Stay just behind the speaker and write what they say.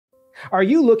Are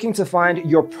you looking to find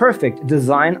your perfect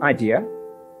design idea?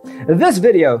 This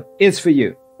video is for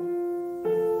you.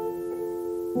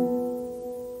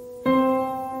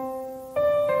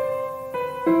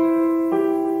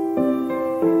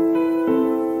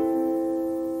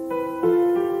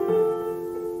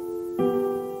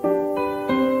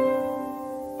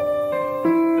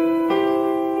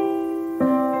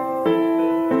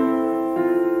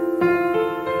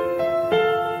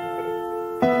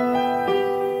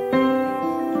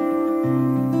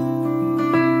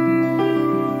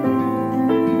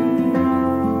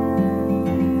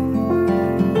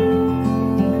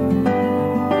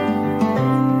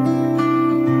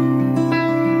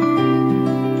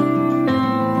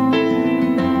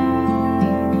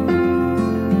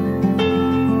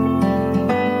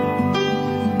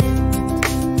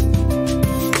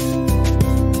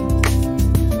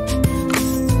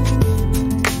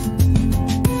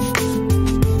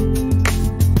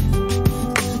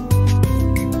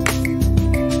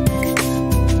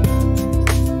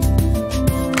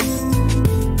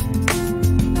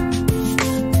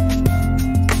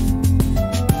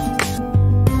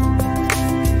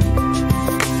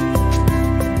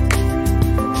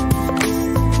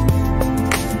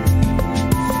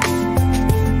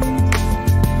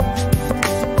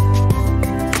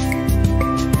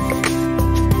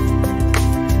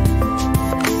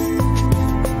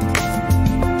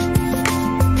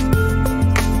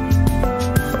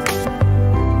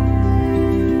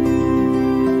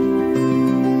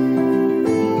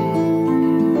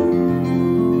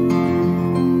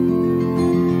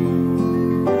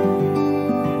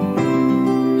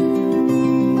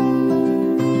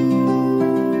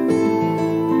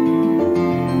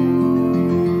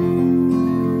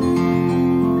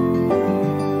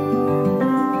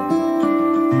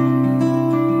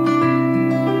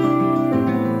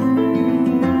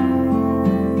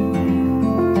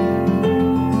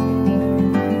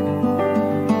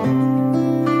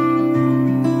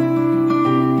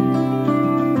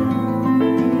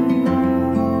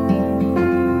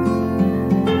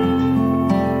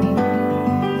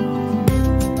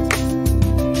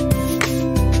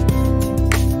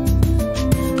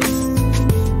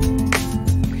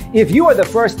 If you are the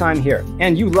first time here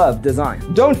and you love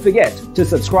design, don't forget to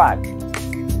subscribe.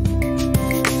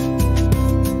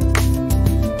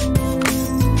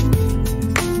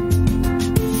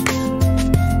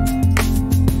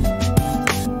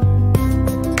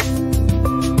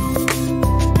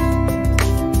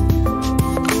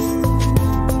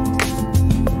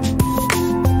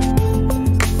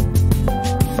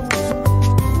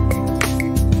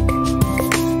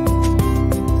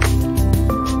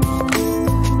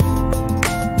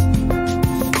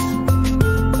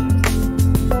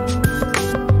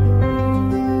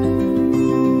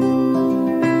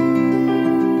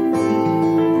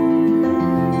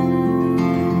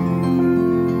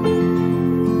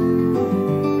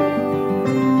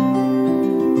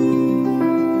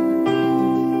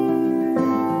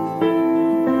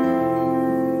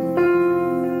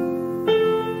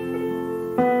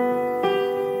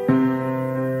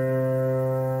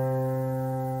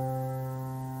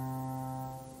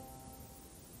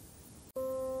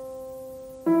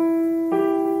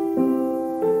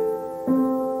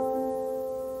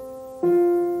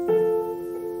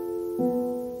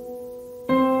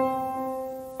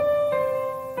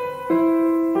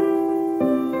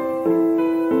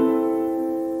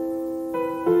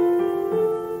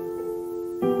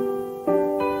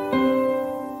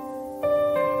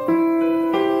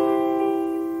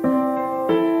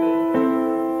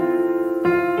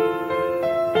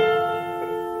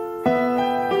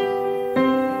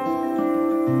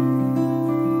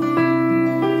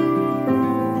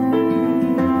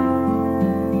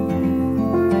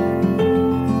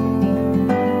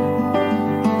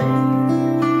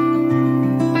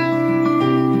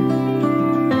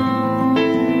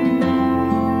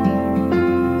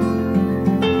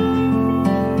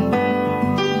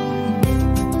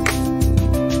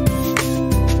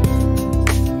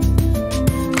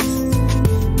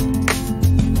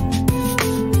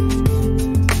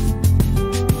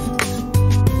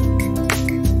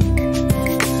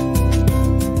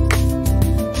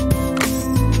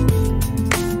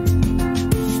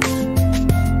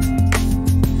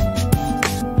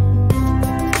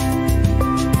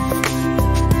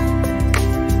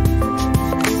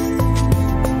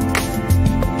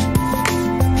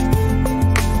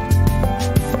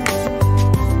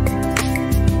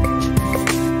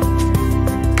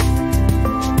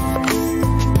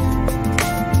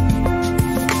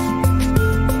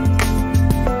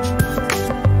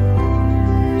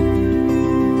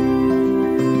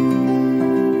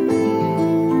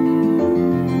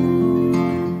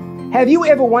 Have you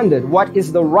ever wondered what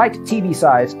is the right TV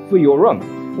size for your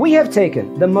room? We have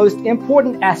taken the most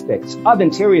important aspects of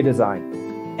interior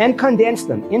design and condensed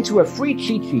them into a free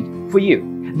cheat sheet for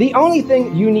you. The only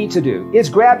thing you need to do is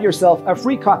grab yourself a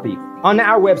free copy on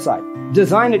our website,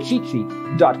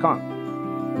 designercheatsheet.com.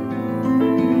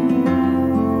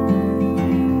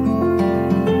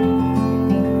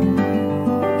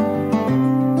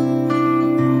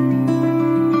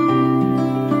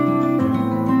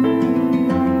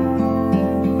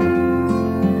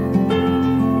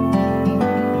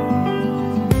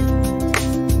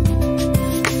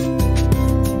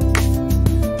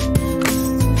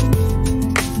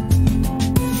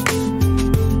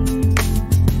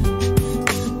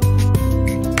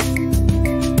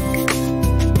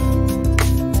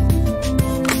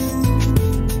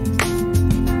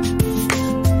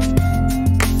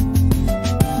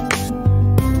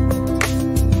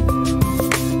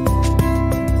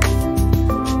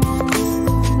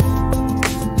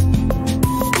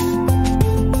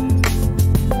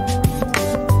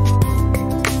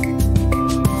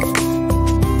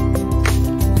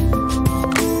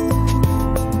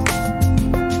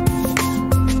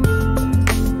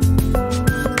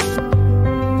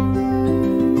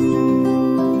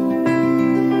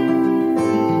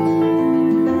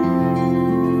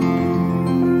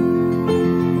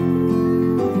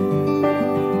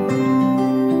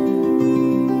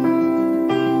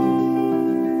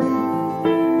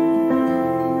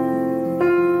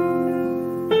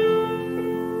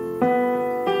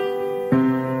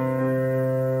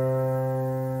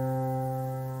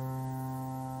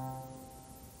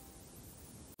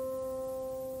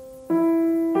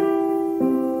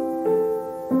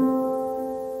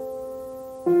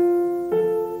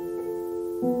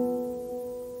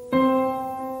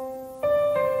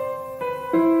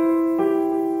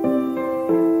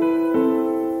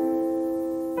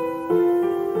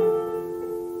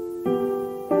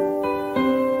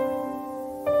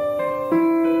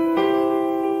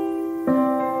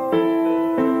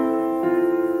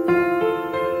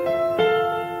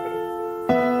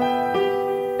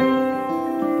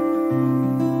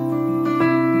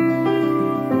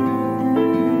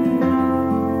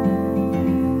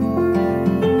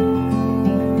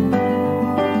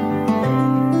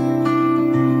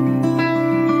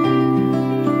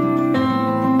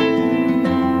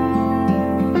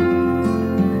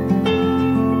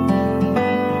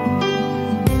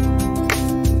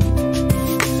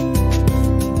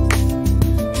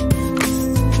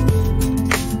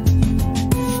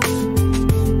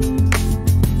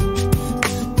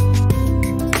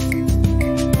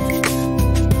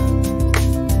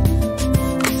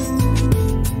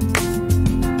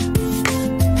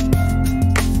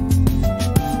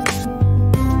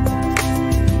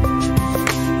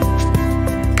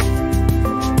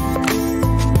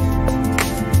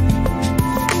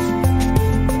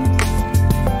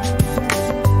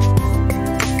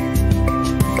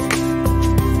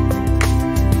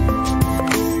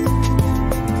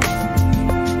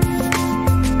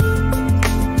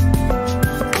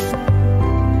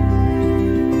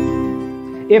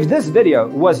 If this video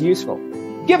was useful,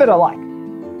 give it a like.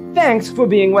 Thanks for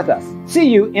being with us. See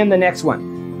you in the next one.